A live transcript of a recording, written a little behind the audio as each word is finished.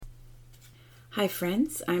Hi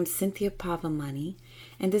friends, I'm Cynthia Pavamani,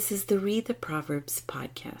 and this is the Read the Proverbs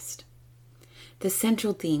podcast. The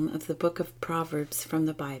central theme of the book of Proverbs from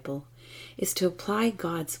the Bible is to apply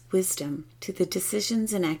God's wisdom to the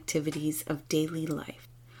decisions and activities of daily life.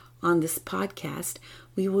 On this podcast,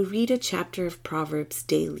 we will read a chapter of Proverbs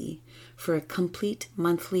daily for a complete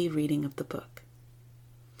monthly reading of the book.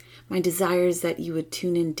 My desire is that you would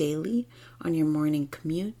tune in daily on your morning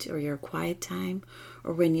commute or your quiet time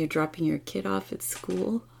or when you're dropping your kid off at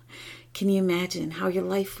school. Can you imagine how your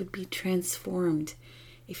life would be transformed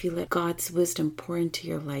if you let God's wisdom pour into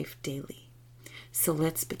your life daily? So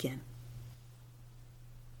let's begin.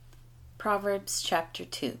 Proverbs Chapter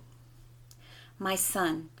 2. My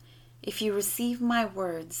son, if you receive my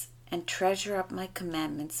words and treasure up my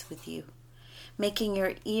commandments with you, making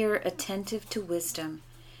your ear attentive to wisdom,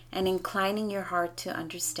 and inclining your heart to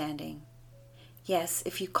understanding. Yes,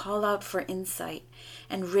 if you call out for insight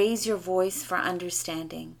and raise your voice for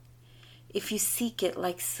understanding, if you seek it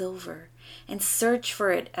like silver and search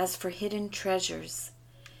for it as for hidden treasures,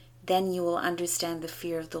 then you will understand the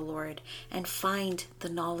fear of the Lord and find the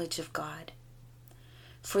knowledge of God.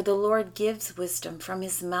 For the Lord gives wisdom, from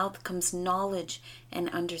his mouth comes knowledge and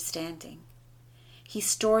understanding. He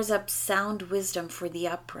stores up sound wisdom for the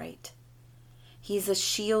upright. He is a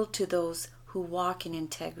shield to those who walk in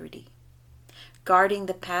integrity, guarding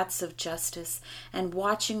the paths of justice and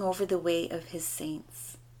watching over the way of his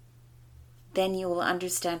saints. Then you will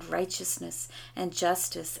understand righteousness and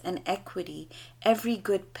justice and equity, every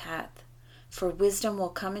good path, for wisdom will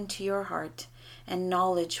come into your heart and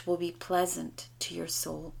knowledge will be pleasant to your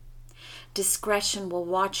soul. Discretion will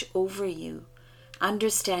watch over you,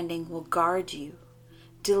 understanding will guard you,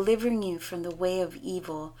 delivering you from the way of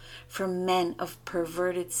evil, from men of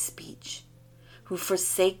perverted speech, who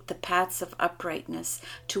forsake the paths of uprightness,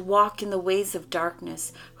 to walk in the ways of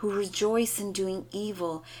darkness, who rejoice in doing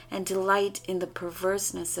evil and delight in the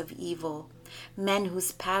perverseness of evil, men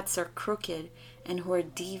whose paths are crooked and who are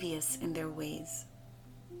devious in their ways.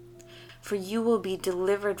 For you will be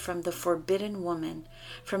delivered from the forbidden woman,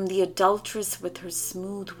 from the adulteress with her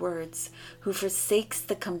smooth words, who forsakes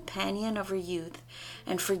the companion of her youth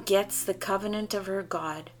and forgets the covenant of her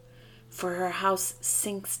God. For her house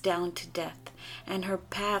sinks down to death, and her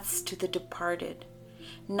paths to the departed.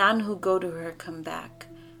 None who go to her come back,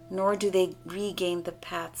 nor do they regain the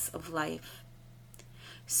paths of life.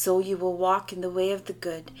 So you will walk in the way of the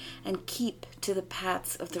good and keep to the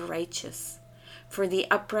paths of the righteous. For the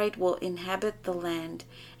upright will inhabit the land,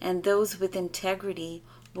 and those with integrity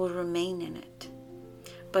will remain in it.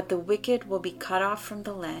 But the wicked will be cut off from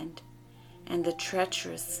the land, and the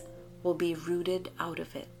treacherous will be rooted out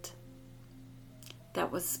of it.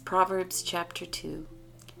 That was Proverbs Chapter 2.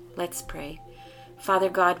 Let's pray. Father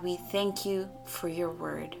God, we thank you for your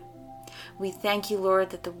word. We thank you, Lord,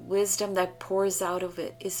 that the wisdom that pours out of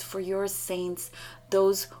it is for your saints,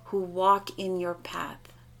 those who walk in your path.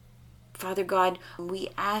 Father God, we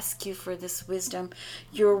ask you for this wisdom.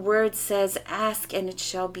 Your word says, ask and it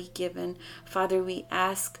shall be given. Father, we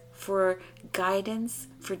ask for guidance,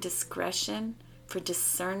 for discretion, for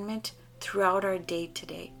discernment throughout our day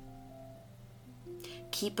today.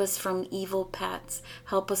 Keep us from evil paths.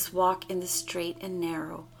 Help us walk in the straight and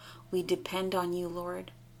narrow. We depend on you,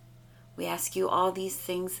 Lord. We ask you all these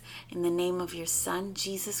things in the name of your Son,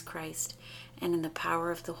 Jesus Christ, and in the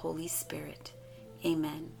power of the Holy Spirit.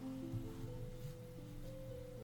 Amen.